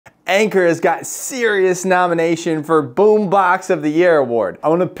Anker has got serious nomination for Boombox of the Year award. I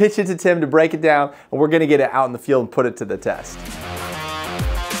want to pitch it to Tim to break it down, and we're going to get it out in the field and put it to the test.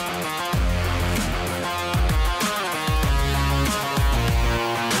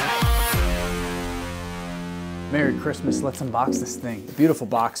 Merry Christmas, let's unbox this thing. A beautiful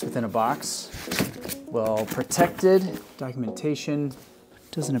box within a box. Well protected, documentation.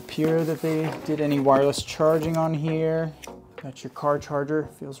 Doesn't appear that they did any wireless charging on here. Got your car charger,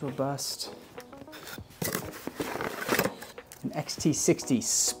 feels robust. An XT60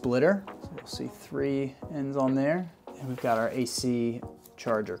 splitter. So you'll see 3 ends on there. And we've got our AC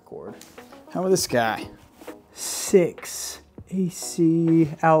charger cord. How about this guy? 6 AC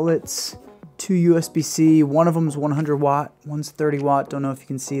outlets. 2 USB-C, one of them is 100 watt, one's 30 watt, don't know if you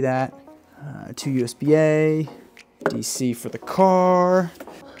can see that. 2 USB-A, DC for the car.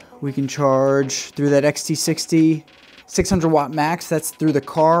 We can charge through that XT60, 600 watt max, that's through the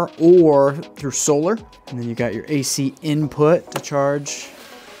car or through solar. And then you got your AC input to charge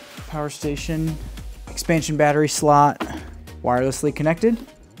power station, expansion battery slot, wirelessly connected,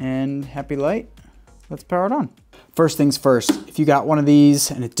 and happy light. Let's power it on. First things first, if you got one of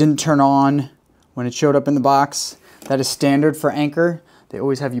these and it didn't turn on when it showed up in the box, that is standard for Anker. They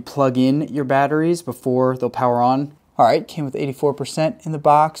always have you plug in your batteries before they'll power on. All right, came with 84% in the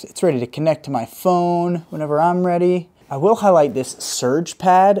box. It's ready to connect to my phone whenever I'm ready. I will highlight this surge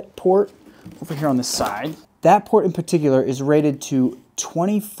pad port over here on the side. That port in particular is rated to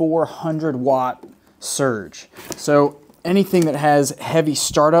 2400 watt surge. So anything that has heavy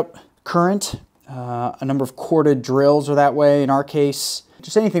startup current, a number of corded drills are that way in our case.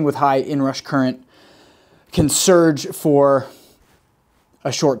 Just anything with high inrush current can surge for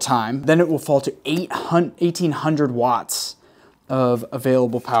a short time. Then it will fall to 1800 watts of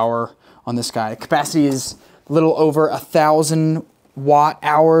available power on this guy. Capacity is a little over 1000 watt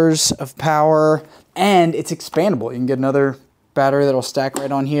hours of power, and it's expandable. You can get another battery that'll stack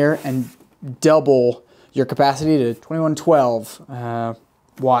right on here and double your capacity to 2112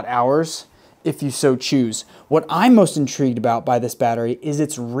 watt hours, if you so choose. What I'm most intrigued about by this battery is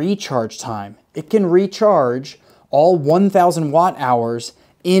its recharge time. It can recharge all 1000 watt hours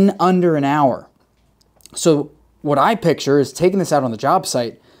in under an hour. So what I picture is taking this out on the job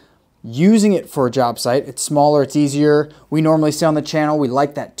site, using it for a job site. It's smaller, it's easier. We normally say on the channel, we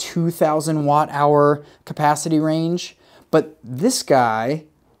like that 2000 watt hour capacity range, but this guy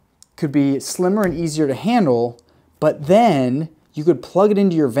could be slimmer and easier to handle, but then you could plug it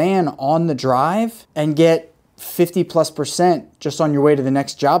into your van on the drive and get 50+% just on your way to the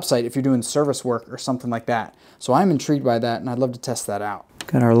next job site if you're doing service work or something like that. So I'm intrigued by that and I'd love to test that out.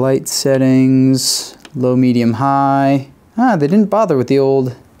 Got our light settings, low, medium, high. They didn't bother with the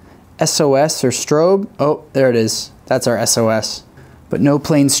old SOS or strobe. Oh, there it is. That's our SOS. But no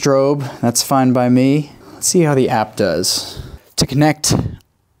plain strobe, that's fine by me. Let's see how the app does. To connect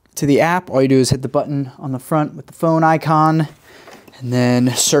to the app, all you do is hit the button on the front with the phone icon, and then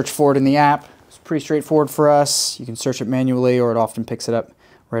search for it in the app. It's pretty straightforward for us. You can search it manually or it often picks it up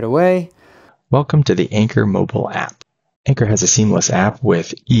right away. Welcome to the Anker mobile app. Anker has a seamless app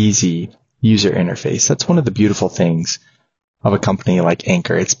with easy user interface. That's one of the beautiful things of a company like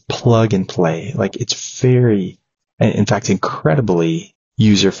Anker. It's plug and play. Like, it's very, in fact, incredibly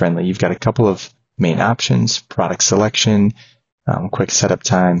user-friendly. You've got a couple of main options: product selection, quick setup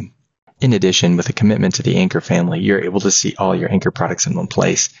time. In addition, with a commitment to the Anker family, you're able to see all your Anker products in one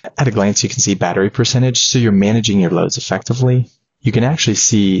place. At a glance, you can see battery percentage, so you're managing your loads effectively. You can actually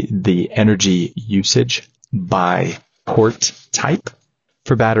see the energy usage by port type.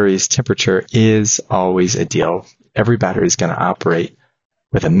 For batteries, temperature is always a deal. Every battery is going to operate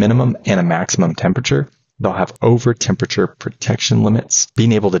with a minimum and a maximum temperature. They'll have over temperature protection limits.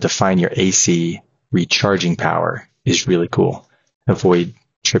 Being able to define your AC recharging power is really cool. Avoid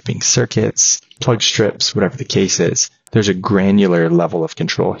tripping circuits, plug strips, whatever the case is. There's a granular level of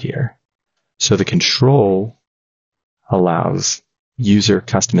control here. So the control allows user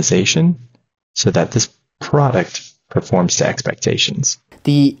customization so that this product performs to expectations.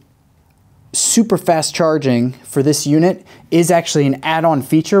 The super fast charging for this unit is actually an add-on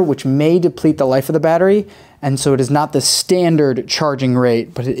feature which may deplete the life of the battery, and so it is not the standard charging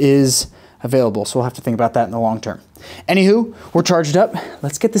rate, but it is available. So we'll have to think about that in the long term. Anywho, we're charged up.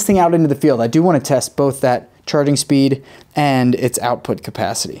 Let's get this thing out into the field. I do want to test both that charging speed and its output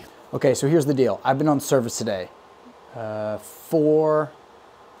capacity. Okay, so here's the deal. I've been on service today. Four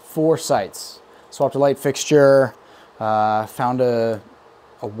sites. Swapped a light fixture, found a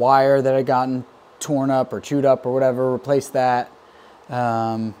wire that had gotten torn up or chewed up or whatever, replaced that.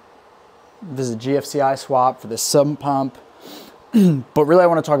 This is a GFCI swap for the sump pump. But really I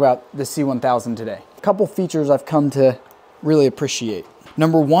want to talk about the C1000 today. A couple features I've come to really appreciate.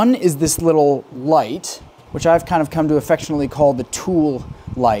 Number one is this little light, which I've kind of come to affectionately call the tool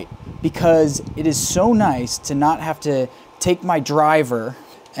light, because it is so nice to not have to take my driver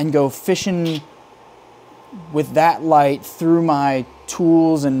and go fishing with that light through my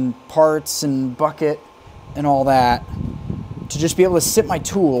tools and parts and bucket and all that, to just be able to sit my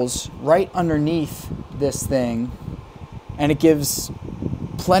tools right underneath this thing, and it gives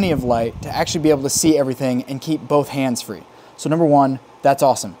plenty of light to actually be able to see everything and keep both hands free. So number one, that's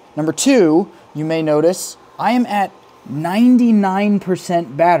awesome. Number two, you may notice I am at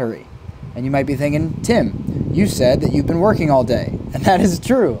 99% battery. And you might be thinking, Tim, you said that you've been working all day. And that is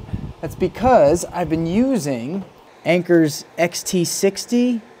true. That's because I've been using Anker's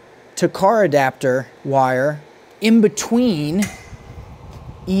XT60 to car adapter wire in between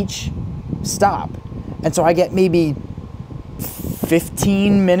each stop. And so I get maybe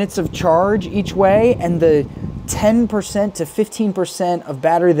 15 minutes of charge each way, and the 10% to 15% of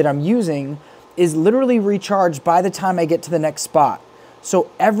battery that I'm using is literally recharged by the time I get to the next spot.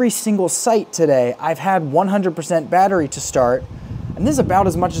 So every single site today, I've had 100% battery to start, and this is about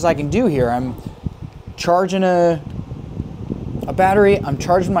as much as I can do here. I'm charging a battery, I'm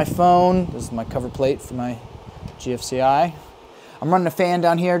charging my phone. This is my cover plate for my GFCI. I'm running a fan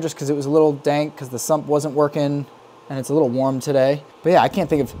down here just because it was a little dank because the sump wasn't working and it's a little warm today. But yeah, I can't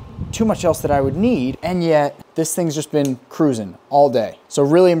think of too much else that I would need, and yet this thing's just been cruising all day. So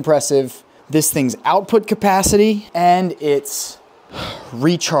really impressive. This thing's output capacity and its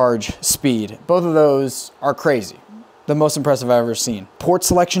recharge speed. Both of those are crazy. The most impressive I've ever seen. Port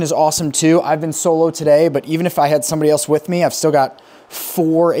selection is awesome too. I've been solo today, but even if I had somebody else with me, I've still got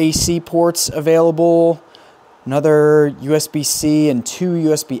 4 AC ports available, another USB-C and 2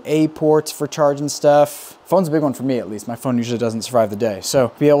 USB-A ports for charging stuff. Phone's a big one for me, at least. My phone usually doesn't survive the day.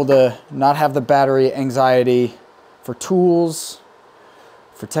 So be able to not have the battery anxiety for tools,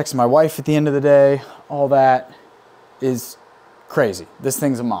 for texting my wife at the end of the day, all that is crazy. This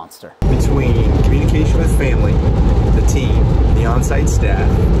thing's a monster. Between communication with family, the team, the on-site staff,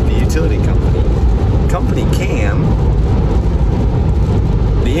 the utility company cam,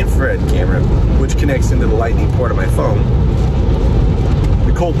 the infrared camera, which connects into the lightning port of my phone,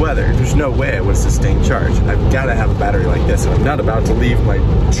 the cold weather, there's no way I would sustain charge. I've got to have a battery like this. I'm not about to leave my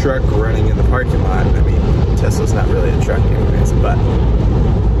truck running in the parking lot. I mean, Tesla's not really a truck anyways, but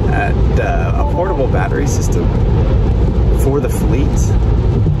a portable battery system for the fleet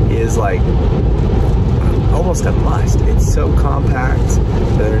is like almost a must. It's so compact.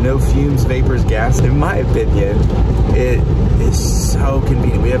 There are no fumes, vapors, gas. In my opinion, it is so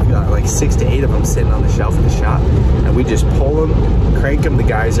convenient. We have like 6 to 8 of them sitting on the shelf in the shop, and we just pull them, crank them. The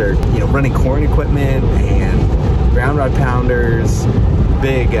guys are, you know, running corn equipment and ground rod pounders,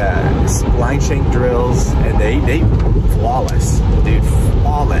 big line shank drills, and they flawless, dude,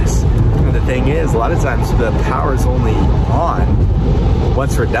 flawless. And the thing is, a lot of times the power's only on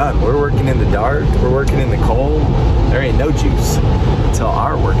once we're done. We're working in the dark, we're working in the cold. There ain't no juice until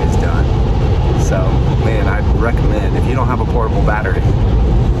our work is done. So, man, I'd recommend, if you don't have a portable battery,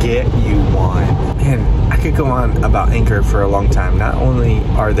 get you one. Man, I could go on about Anker for a long time. Not only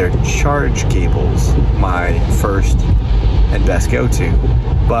are their charge cables my first and best go-to,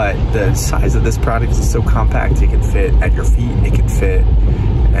 but the size of this product is so compact. It can fit at your feet, it can fit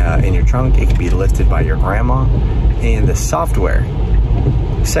in your trunk, it can be lifted by your grandma. And the software,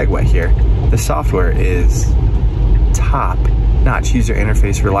 segue here, the software is top notch. User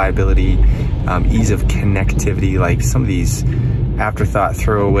interface, reliability, ease of connectivity. Like some of these afterthought,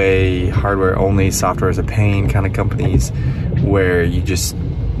 throwaway, hardware only, software is a pain kind of companies, where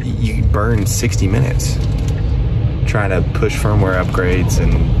you burn 60 minutes trying to push firmware upgrades,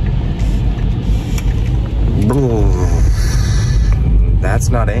 and that's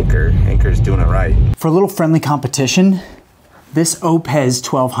not Anker. Anker's doing it right. For a little friendly competition, this Opez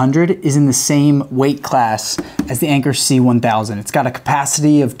 1200 is in the same weight class as the Anker C1000. It's got a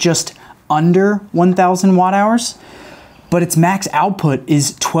capacity of just under 1,000 watt hours, but its max output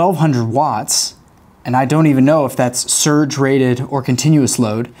is 1,200 watts, and I don't even know if that's surge rated or continuous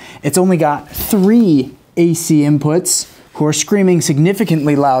load. It's only got 3 AC inputs, who are screaming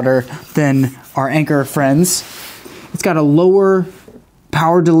significantly louder than our Anker friends. It's got a lower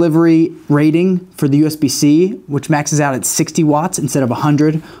power delivery rating for the USB-C, which maxes out at 60 watts instead of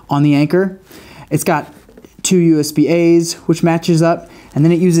 100 on the Anker. It's got 2 USB-As, which matches up, and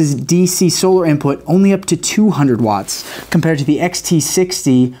then it uses DC solar input only up to 200 watts, compared to the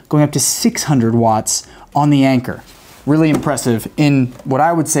XT60 going up to 600 watts on the Anker. Really impressive in what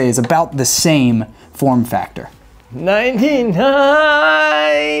I would say is about the same form factor.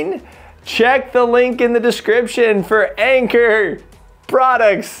 $99. Check the link in the description for Anker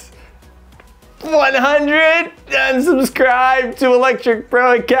products. 100, and subscribe to Electric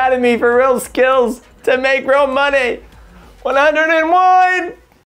Pro Academy for real skills to make real money. 101.